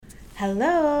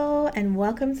Hello, and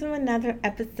welcome to another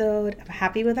episode of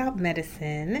Happy Without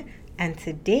Medicine. And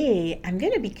today I'm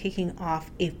going to be kicking off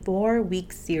a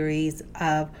 4-week series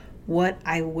of what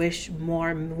I wish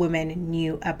more women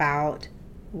knew about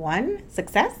 1,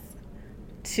 success,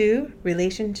 2,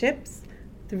 relationships,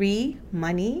 3,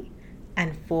 money,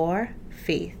 and 4,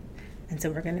 faith. And so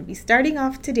we're going to be starting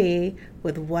off today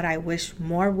with what I wish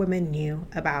more women knew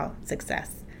about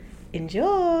success.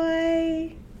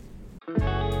 Enjoy!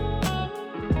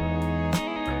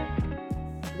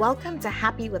 Welcome to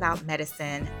Happy Without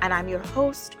Medicine, and I'm your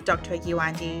host, Dr.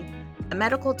 Yuandi, a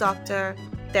medical doctor,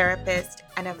 therapist,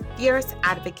 and a fierce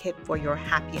advocate for your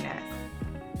happiness.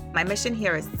 My mission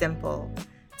here is simple: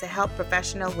 to help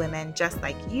professional women just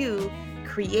like you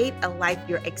create a life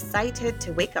you're excited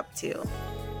to wake up to.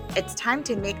 It's time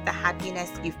to make the happiness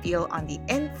you feel on the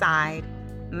inside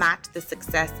match the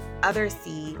success others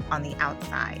see on the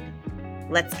outside.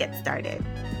 Let's get started.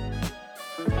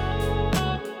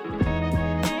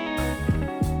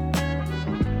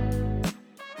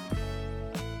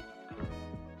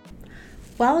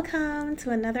 Welcome to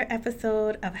another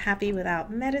episode of Happy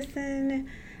Without Medicine.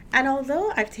 And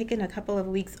although I've taken a couple of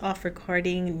weeks off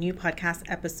recording new podcast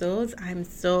episodes, I'm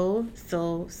so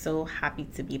happy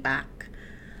to be back.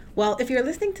 Well, if you're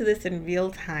listening to this in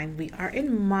real time, we are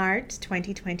in March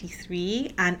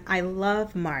 2023, and I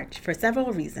love March for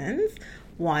several reasons.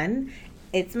 1,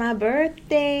 it's my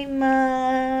birthday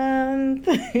month.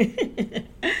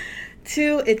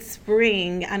 2, it's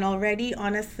spring, and already,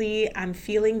 honestly, I'm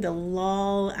feeling the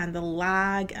lull and the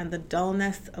lag and the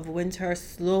dullness of winter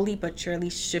slowly but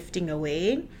surely shifting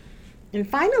away. And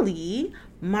finally,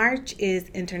 March is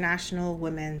International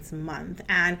Women's Month,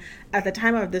 and at the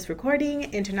time of this recording,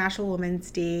 International Women's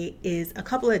Day is a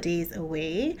couple of days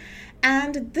away.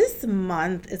 And this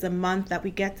month is a month that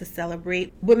we get to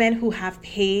celebrate women who have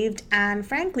paved and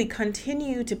frankly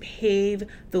continue to pave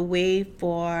the way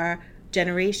for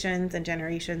generations and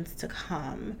generations to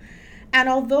come. And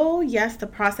although, yes, the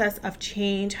process of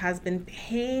change has been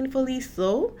painfully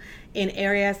slow in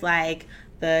areas like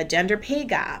the gender pay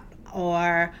gap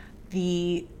or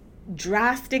the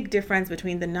drastic difference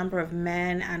between the number of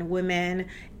men and women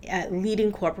at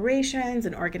leading corporations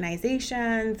and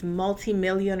organizations,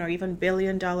 multi-million or even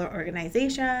billion-dollar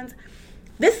organizations,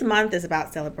 this month is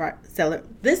about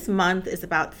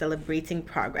celebrating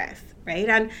progress, right?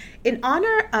 And in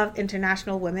honor of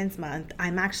International Women's Month,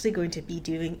 I'm actually going to be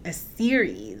doing a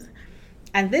series.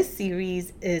 And this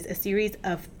series is a series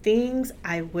of things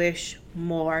I wish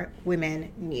more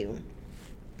women knew.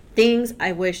 Things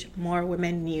I wish more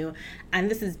women knew.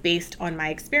 And this is based on my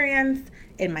experience,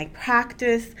 in my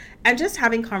practice, and just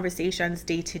having conversations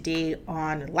day to day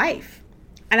on life.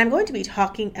 And I'm going to be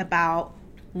talking about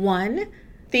 1,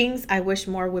 things I wish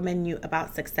more women knew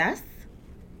about success.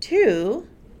 2,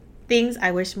 things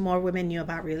I wish more women knew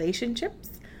about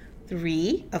relationships.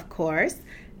 3, of course,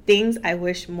 things I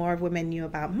wish more women knew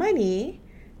about money.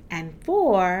 And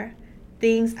 4,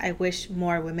 things I wish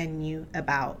more women knew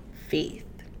about faith.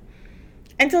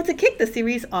 And so to kick the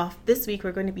series off this week,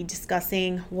 we're going to be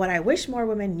discussing what I wish more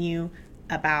women knew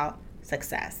about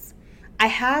success. I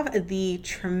have the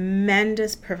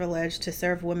tremendous privilege to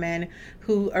serve women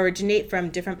who originate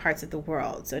from different parts of the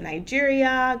world. So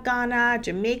Nigeria, Ghana,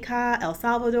 Jamaica, El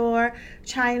Salvador,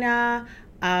 China,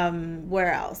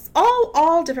 where else?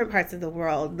 All different parts of the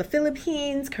world. The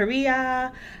Philippines,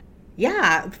 Korea,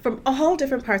 from all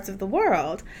different parts of the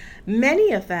world.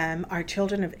 Many of them are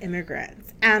children of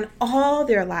immigrants, and all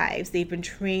their lives they've been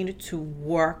trained to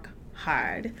work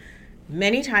hard.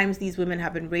 Many times these women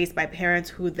have been raised by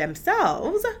parents who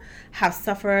themselves have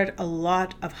suffered a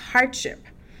lot of hardship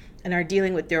and are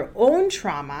dealing with their own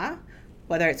trauma,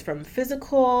 whether it's from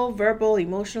physical, verbal,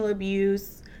 emotional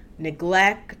abuse,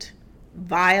 neglect,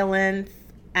 violence,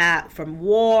 from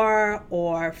war,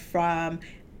 or from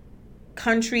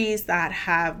countries that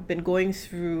have been going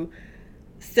through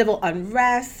civil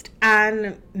unrest.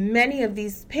 And many of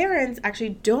these parents actually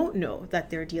don't know that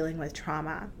they're dealing with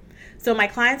trauma. So my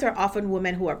clients are often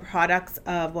women who are products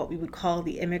of what we would call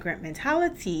the immigrant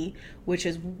mentality, which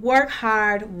is work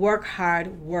hard, work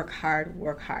hard, work hard,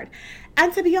 work hard.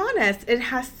 And to be honest, it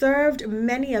has served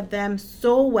many of them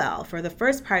so well for the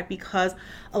first part because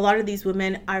a lot of these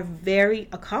women are very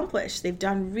accomplished. They've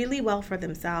done really well for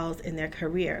themselves in their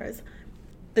careers.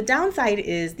 The downside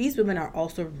is these women are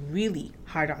also really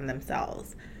hard on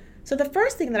themselves. So the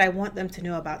first thing that I want them to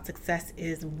know about success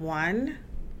is 1,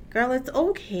 girl, it's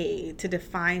okay to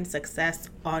define success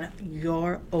on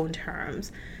your own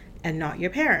terms and not your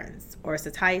parents or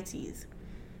society's.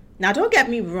 Now, don't get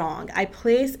me wrong. I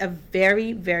place a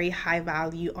very, very high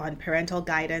value on parental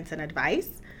guidance and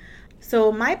advice.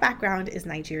 So my background is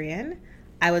Nigerian.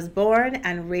 I was born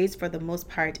and raised for the most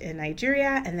part in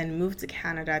Nigeria and then moved to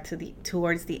Canada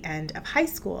towards the end of high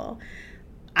school.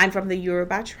 I'm from the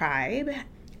Yoruba tribe,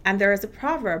 and there is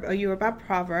a Yoruba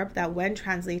proverb that when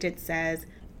translated says,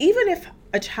 even if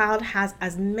a child has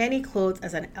as many clothes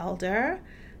as an elder,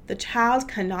 the child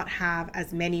cannot have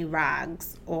as many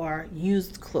rags or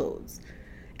used clothes.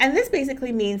 And this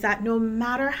basically means that no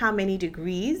matter how many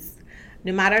degrees,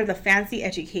 no matter the fancy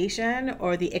education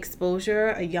or the exposure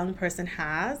a young person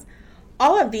has,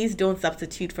 all of these don't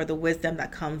substitute for the wisdom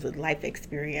that comes with life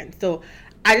experience. So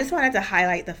I just wanted to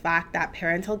highlight the fact that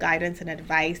parental guidance and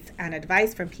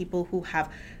advice from people who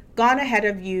have gone ahead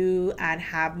of you and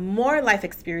have more life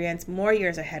experience, more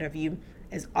years ahead of you,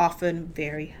 is often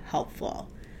very helpful.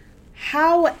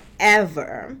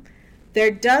 However, there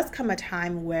does come a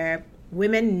time where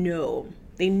women know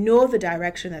the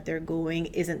direction that they're going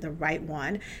isn't the right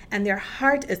one, and their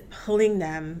heart is pulling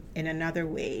them in another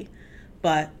way.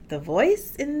 But the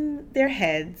voice in their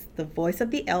heads, the voice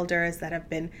of the elders that have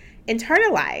been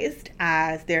internalized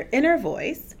as their inner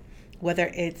voice,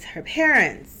 whether it's her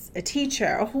parents, a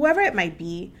teacher, or whoever it might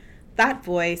be, that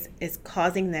voice is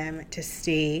causing them to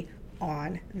stay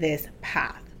on this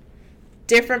path,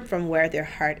 different from where their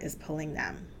heart is pulling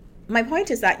them. My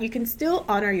point is that you can still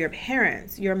honor your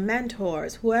parents, your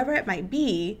mentors, whoever it might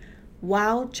be,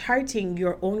 while charting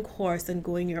your own course and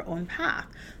going your own path.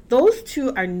 Those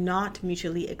two are not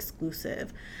mutually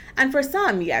exclusive. And for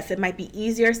some, yes, it might be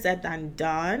easier said than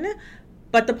done,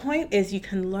 but the point is you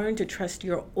can learn to trust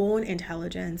your own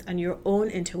intelligence and your own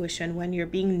intuition when you're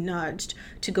being nudged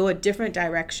to go a different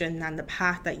direction than the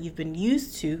path that you've been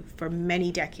used to for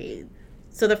many decades.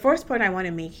 So the first point I want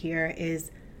to make here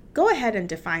is go ahead and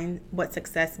define what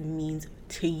success means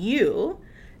to you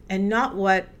and not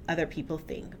what other people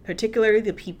think, particularly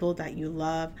the people that you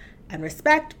love and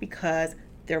respect, because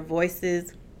their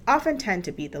voices often tend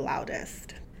to be the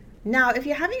loudest. Now, if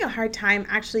you're having a hard time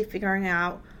actually figuring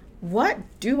out what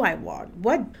do I want,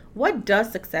 what does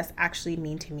success actually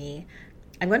mean to me,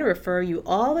 I'm going to refer you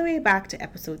all the way back to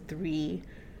episode 3.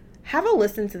 Have a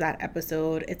listen to that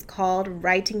episode. It's called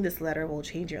Writing This Letter Will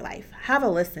Change Your Life. Have a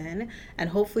listen,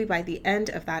 and hopefully by the end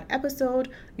of that episode,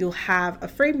 you'll have a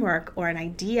framework or an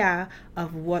idea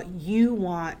of what you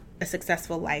want a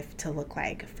successful life to look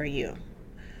like for you.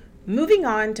 Moving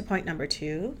on to point number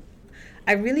 2,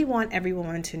 I really want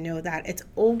everyone to know that it's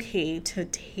okay to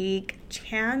take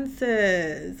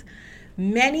chances.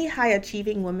 Many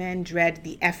high-achieving women dread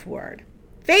the F word,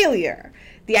 failure.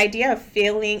 The idea of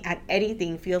failing at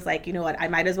anything feels like, you know what, I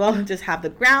might as well just have the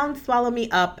ground swallow me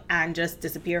up and just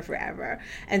disappear forever.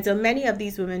 And so many of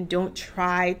these women don't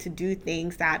try to do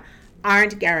things that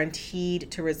aren't guaranteed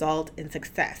to result in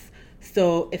success.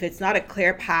 So if it's not a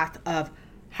clear path of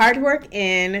hard work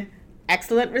in,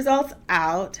 excellent results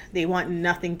out, they want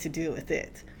nothing to do with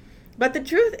it. But the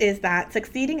truth is that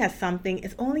succeeding at something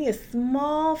is only a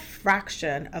small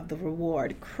fraction of the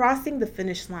reward. Crossing the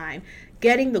finish line,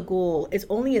 getting the goal is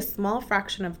only a small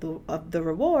fraction of the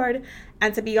reward.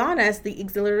 And to be honest, the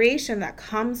exhilaration that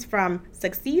comes from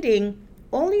succeeding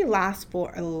only lasts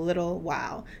for a little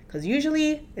while, because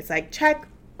usually it's like check,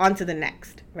 on to the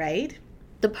next, right?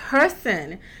 The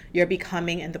person you're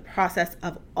becoming in the process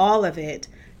of all of it,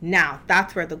 now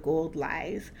that's where the gold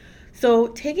lies. So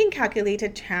taking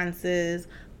calculated chances,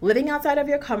 living outside of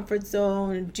your comfort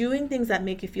zone, doing things that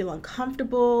make you feel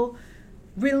uncomfortable,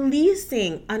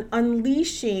 releasing and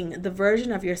unleashing the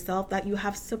version of yourself that you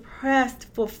have suppressed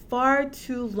for far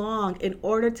too long in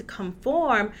order to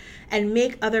conform and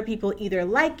make other people either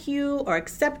like you or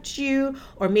accept you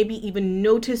or maybe even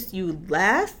notice you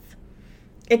less.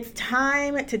 It's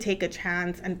time to take a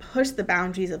chance and push the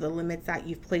boundaries of the limits that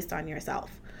you've placed on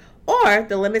yourself, or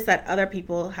the limits that other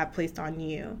people have placed on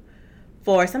you.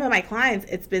 For some of my clients,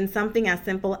 it's been something as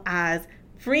simple as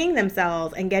freeing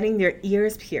themselves and getting their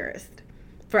ears pierced.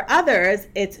 For others,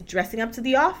 it's dressing up to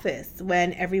the office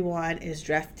when everyone is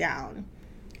dressed down.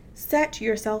 Set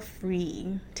yourself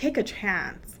free. Take a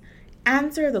chance.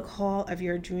 Answer the call of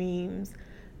your dreams.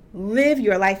 Live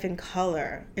your life in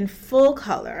color, in full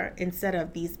color, instead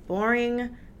of these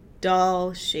boring,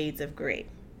 dull shades of gray.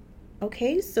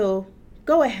 Okay, so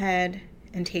go ahead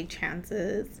and take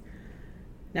chances.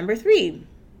 Number 3,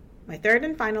 my third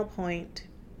and final point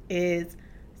is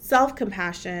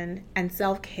self-compassion and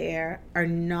self-care are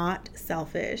not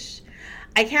selfish.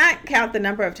 I can't count the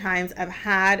number of times I've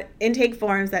had intake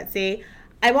forms that say,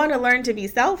 I want to learn to be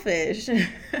selfish.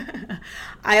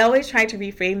 I always try to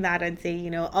reframe that and say,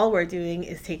 all we're doing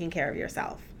is taking care of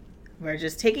yourself. We're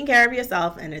just taking care of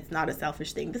yourself, and it's not a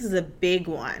selfish thing. This is a big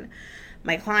one.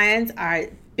 My clients are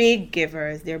big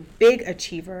givers, they're big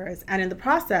achievers, and in the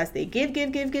process they give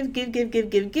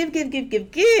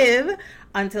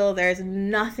until there's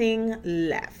nothing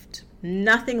left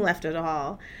at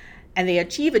all. And they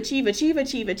achieve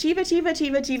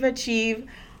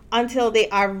until they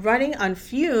are running on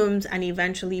fumes and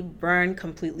eventually burn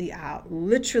completely out,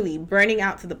 literally burning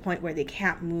out to the point where they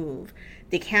can't move.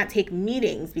 They can't take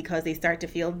meetings because they start to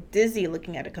feel dizzy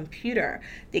looking at a computer.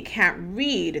 They can't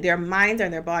read. Their minds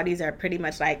and their bodies are pretty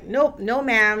much like, nope, no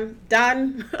ma'am,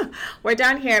 done. We're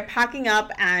done here, packing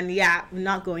up, and yeah,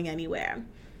 not going anywhere.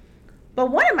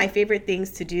 But one of my favorite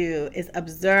things to do is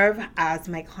observe as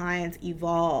my clients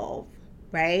evolve,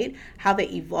 right? How they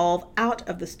evolve out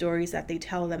of the stories that they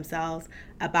tell themselves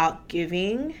about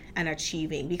giving and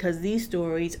achieving, because these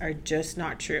stories are just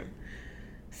not true.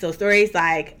 So stories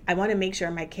like, I want to make sure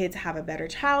my kids have a better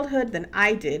childhood than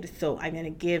I did, so I'm going to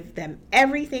give them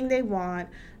everything they want.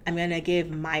 I'm going to give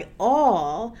my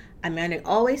all. I'm going to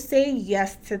always say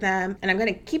yes to them, and I'm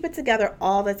going to keep it together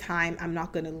all the time. I'm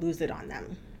not going to lose it on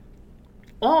them.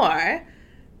 Or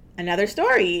another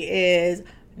story is,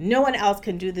 no one else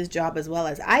can do this job as well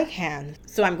as I can,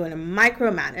 so I'm going to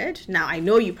micromanage. Now, I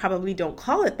know you probably don't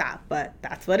call it that, but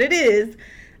that's what it is.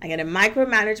 I'm going to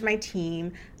micromanage my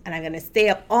team, and I'm going to stay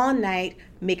up all night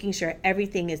making sure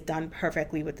everything is done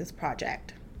perfectly with this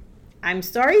project. I'm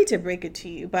sorry to break it to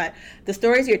you, but the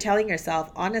stories you're telling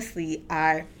yourself, honestly,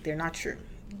 they're not true.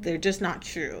 They're just not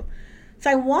true.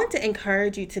 So I want to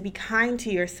encourage you to be kind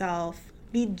to yourself,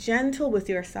 be gentle with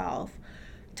yourself.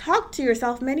 Talk to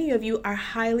yourself. Many of you are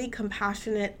highly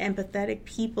compassionate, empathetic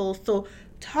people. So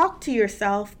talk to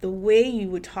yourself the way you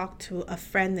would talk to a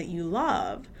friend that you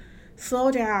love.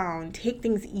 Slow down. Take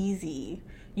things easy.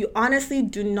 You honestly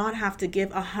do not have to give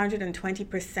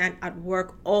 120% at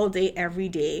work all day, every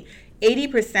day.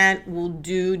 80% will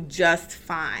do just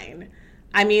fine.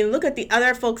 I mean, look at the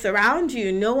other folks around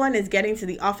you. No one is getting to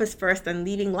the office first and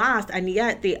leaving last, and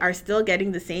yet they are still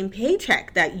getting the same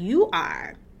paycheck that you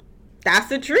are. That's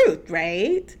the truth,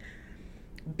 right?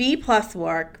 B+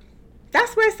 work,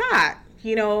 that's where it's at.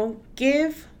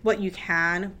 Give what you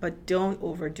can, but don't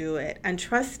overdo it. And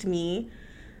trust me,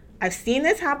 I've seen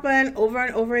this happen over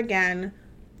and over again.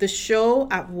 The show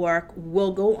at work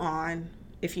will go on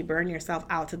if you burn yourself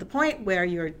out to the point where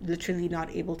you're literally not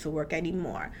able to work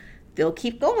anymore. They'll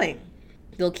keep going.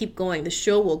 The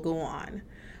show will go on.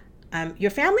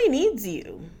 Your family needs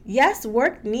you. Yes,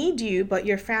 work needs you, but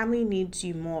your family needs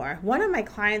you more. One of my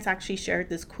clients actually shared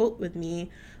this quote with me,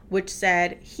 which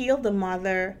said, heal the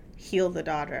mother, heal the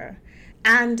daughter.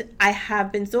 And I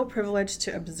have been so privileged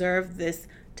to observe this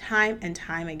time and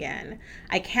time again.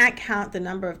 I can't count the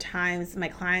number of times my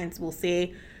clients will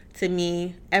say to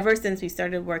me, ever since we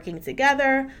started working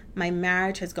together, my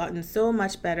marriage has gotten so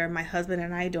much better. My husband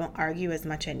and I don't argue as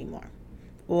much anymore.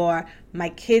 Or my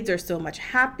kids are so much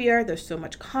happier, they're so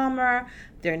much calmer,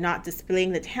 they're not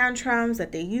displaying the tantrums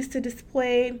that they used to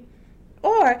display.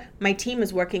 Or my team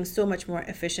is working so much more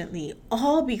efficiently,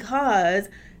 all because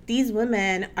these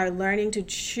women are learning to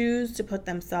choose to put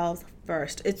themselves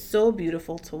first. It's so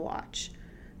beautiful to watch.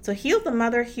 So heal the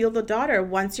mother, heal the daughter.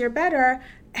 Once you're better,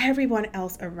 everyone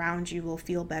else around you will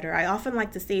feel better. I often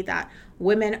like to say that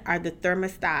women are the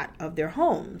thermostat of their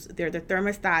homes. They're the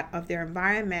thermostat of their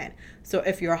environment. So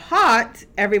if you're hot,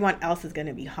 everyone else is going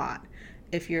to be hot.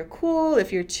 If you're cool,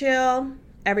 if you're chill,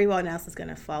 everyone else is going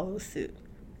to follow suit.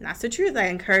 And that's the truth. I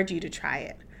encourage you to try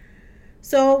it.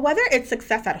 So whether it's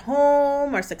success at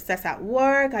home or success at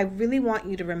work, I really want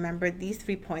you to remember these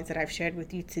 3 points that I've shared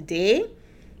with you today.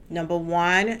 Number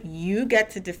 1, you get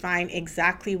to define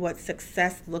exactly what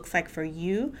success looks like for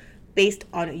you based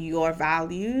on your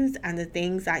values and the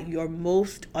things that your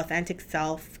most authentic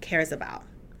self cares about.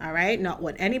 All right? Not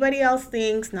what anybody else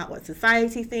thinks, not what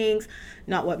society thinks,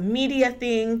 not what media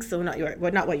thinks, so not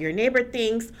what your neighbor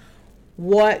thinks,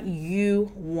 what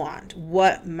you want,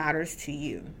 what matters to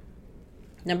you.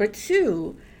 Number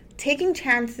 2, taking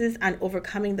chances and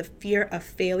overcoming the fear of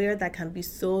failure that can be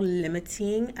so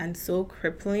limiting and so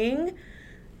crippling.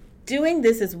 Doing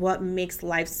this is what makes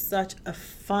life such a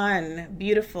fun,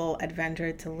 beautiful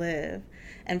adventure to live.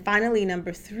 And finally,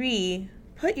 number 3,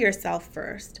 put yourself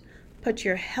first. Put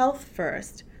your health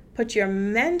first. Put your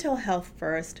mental health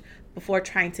first before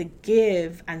trying to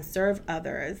give and serve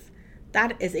others.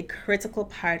 That is a critical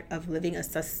part of living a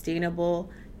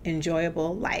sustainable,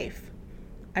 enjoyable life.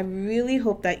 I really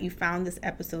hope that you found this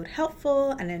episode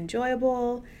helpful and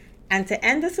enjoyable. And to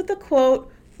end this with a quote,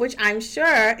 which I'm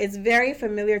sure is very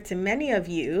familiar to many of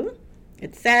you,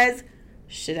 it says,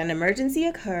 should an emergency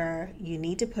occur, you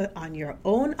need to put on your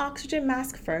own oxygen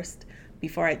mask first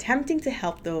before attempting to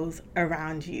help those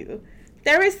around you.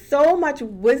 There is so much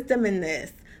wisdom in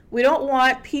this. We don't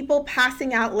want people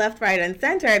passing out left, right, and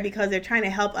center because they're trying to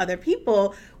help other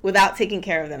people without taking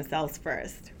care of themselves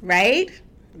first, right?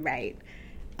 Right.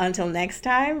 Until next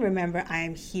time, remember, I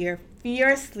am here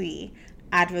fiercely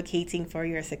advocating for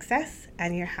your success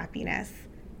and your happiness.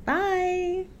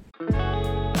 Bye.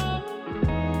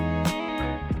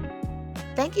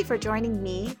 Thank you for joining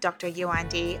me, Dr.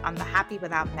 Yewande, on the Happy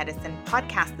Without Medicine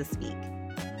podcast this week.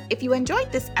 If you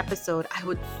enjoyed this episode, I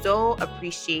would so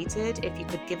appreciate it if you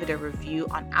could give it a review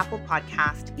on Apple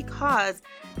Podcast, because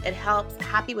it helps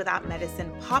Happy Without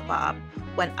Medicine pop up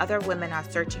when other women are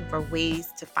searching for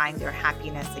ways to find their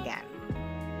happiness again.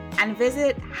 And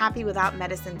visit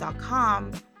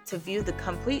happywithoutmedicine.com to view the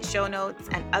complete show notes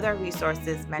and other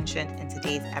resources mentioned in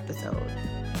today's episode.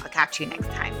 I'll catch you next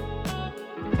time.